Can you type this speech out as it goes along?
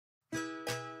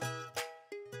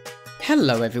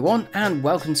Hello everyone and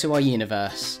welcome to our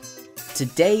universe.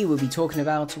 Today we'll be talking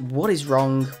about what is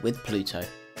wrong with Pluto.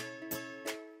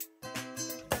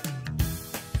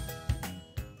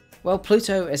 Well,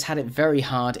 Pluto has had it very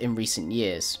hard in recent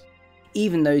years,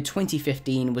 even though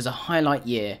 2015 was a highlight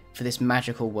year for this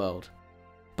magical world.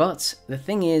 But the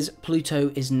thing is,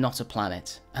 Pluto is not a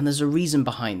planet, and there's a reason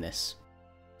behind this.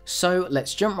 So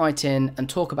let's jump right in and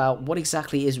talk about what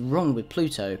exactly is wrong with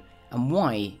Pluto and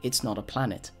why it's not a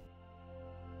planet.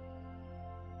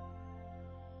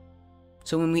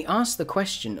 So when we ask the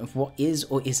question of what is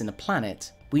or isn't a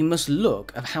planet, we must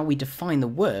look at how we define the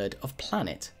word of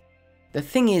planet. The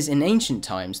thing is, in ancient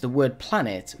times, the word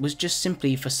planet was just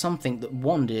simply for something that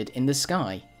wandered in the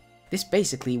sky. This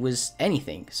basically was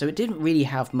anything, so it didn't really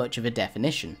have much of a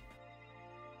definition.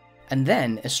 And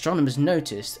then astronomers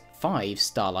noticed 5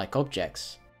 star-like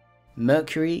objects: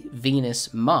 Mercury,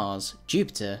 Venus, Mars,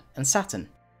 Jupiter, and Saturn.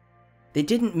 They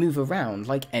didn't move around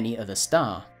like any other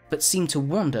star, but seemed to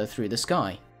wander through the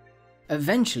sky.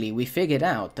 Eventually we figured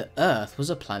out that Earth was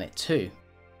a planet too,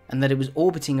 and that it was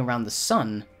orbiting around the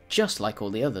Sun just like all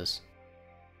the others.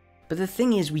 But the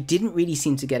thing is, we didn't really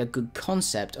seem to get a good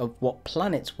concept of what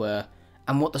planets were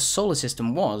and what the solar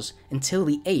system was until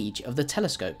the age of the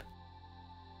telescope.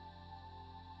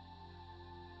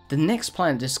 The next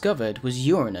planet discovered was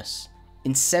Uranus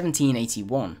in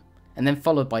 1781, and then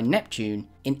followed by Neptune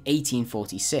in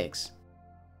 1846.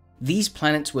 These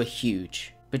planets were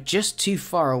huge, but just too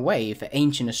far away for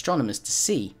ancient astronomers to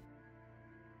see.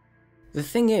 The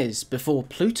thing is, before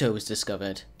Pluto was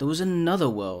discovered, there was another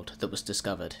world that was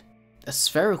discovered. A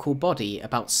spherical body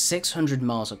about 600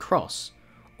 miles across,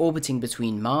 orbiting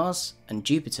between Mars and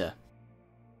Jupiter.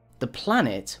 The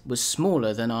planet was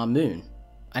smaller than our moon,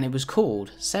 and it was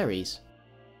called Ceres.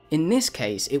 In this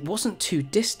case, it wasn't too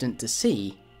distant to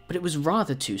see, but it was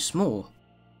rather too small.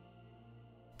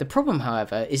 The problem,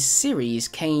 however, is Ceres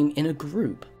came in a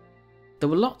group. There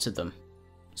were lots of them,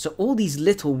 so all these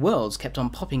little worlds kept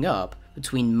on popping up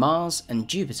between Mars and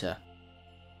Jupiter.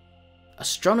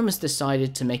 Astronomers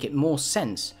decided to make it more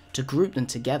sense to group them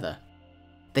together.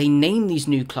 They named these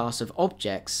new class of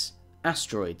objects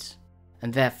asteroids,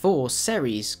 and therefore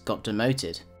Ceres got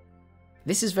demoted.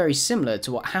 This is very similar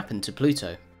to what happened to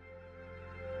Pluto.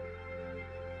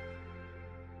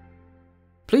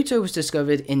 Pluto was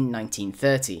discovered in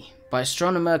 1930 by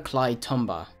astronomer Clyde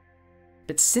Tombaugh,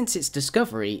 but since its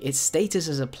discovery, its status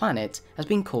as a planet has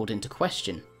been called into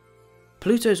question.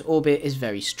 Pluto's orbit is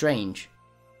very strange.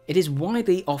 It is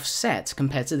widely offset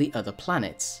compared to the other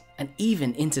planets, and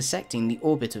even intersecting the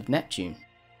orbit of Neptune.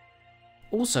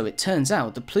 Also, it turns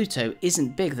out that Pluto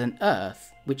isn't bigger than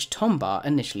Earth, which Tombaugh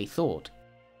initially thought.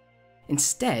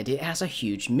 Instead, it has a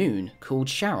huge moon called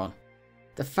Charon.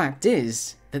 The fact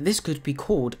is that this could be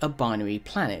called a binary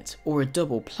planet or a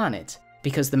double planet,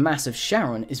 because the mass of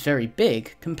Charon is very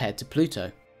big compared to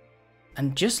Pluto.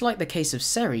 And just like the case of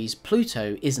Ceres,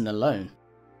 Pluto isn't alone.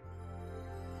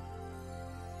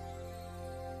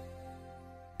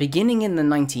 Beginning in the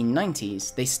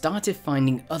 1990s, they started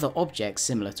finding other objects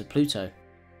similar to Pluto.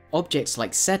 Objects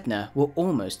like Sedna were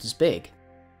almost as big.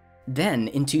 Then,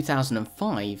 in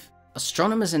 2005,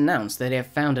 astronomers announced that they have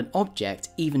found an object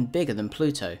even bigger than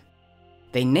Pluto.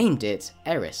 They named it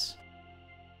Eris.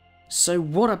 So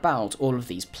what about all of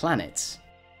these planets?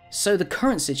 So the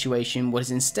current situation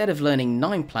was, instead of learning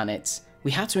 9 planets,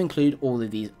 we had to include all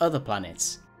of these other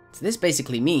planets. So this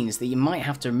basically means that you might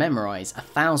have to memorize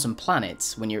 1,000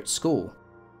 planets when you're at school.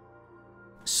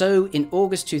 So in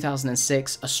August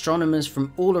 2006, astronomers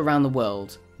from all around the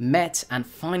world met and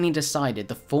finally decided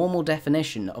the formal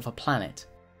definition of a planet.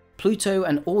 Pluto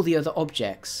and all the other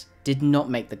objects did not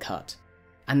make the cut,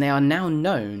 and they are now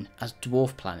known as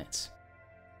dwarf planets.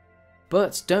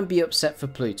 But don't be upset for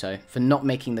Pluto for not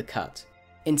making the cut.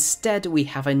 Instead, we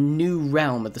have a new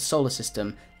realm of the solar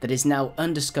system that is now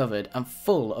undiscovered and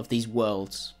full of these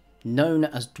worlds, known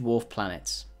as dwarf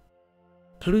planets.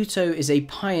 Pluto is a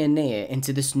pioneer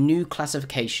into this new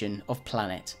classification of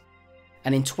planet,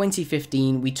 and in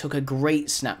 2015 we took a great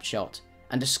snapshot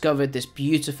and discovered this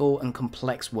beautiful and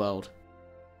complex world.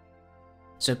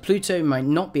 So Pluto might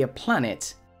not be a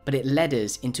planet, but it led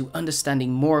us into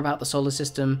understanding more about the solar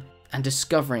system and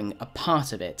discovering a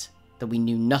part of it that we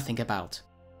knew nothing about.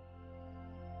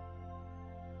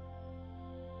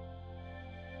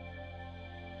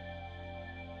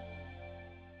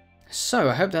 So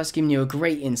I hope that's given you a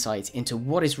great insight into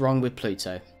what is wrong with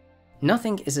Pluto.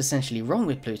 Nothing is essentially wrong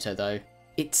with Pluto though.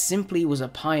 It simply was a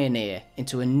pioneer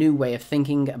into a new way of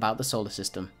thinking about the solar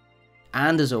system.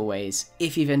 And as always,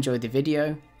 if you've enjoyed the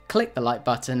video, click the like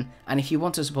button, and if you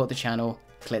want to support the channel,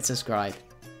 click subscribe.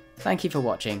 Thank you for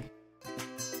watching.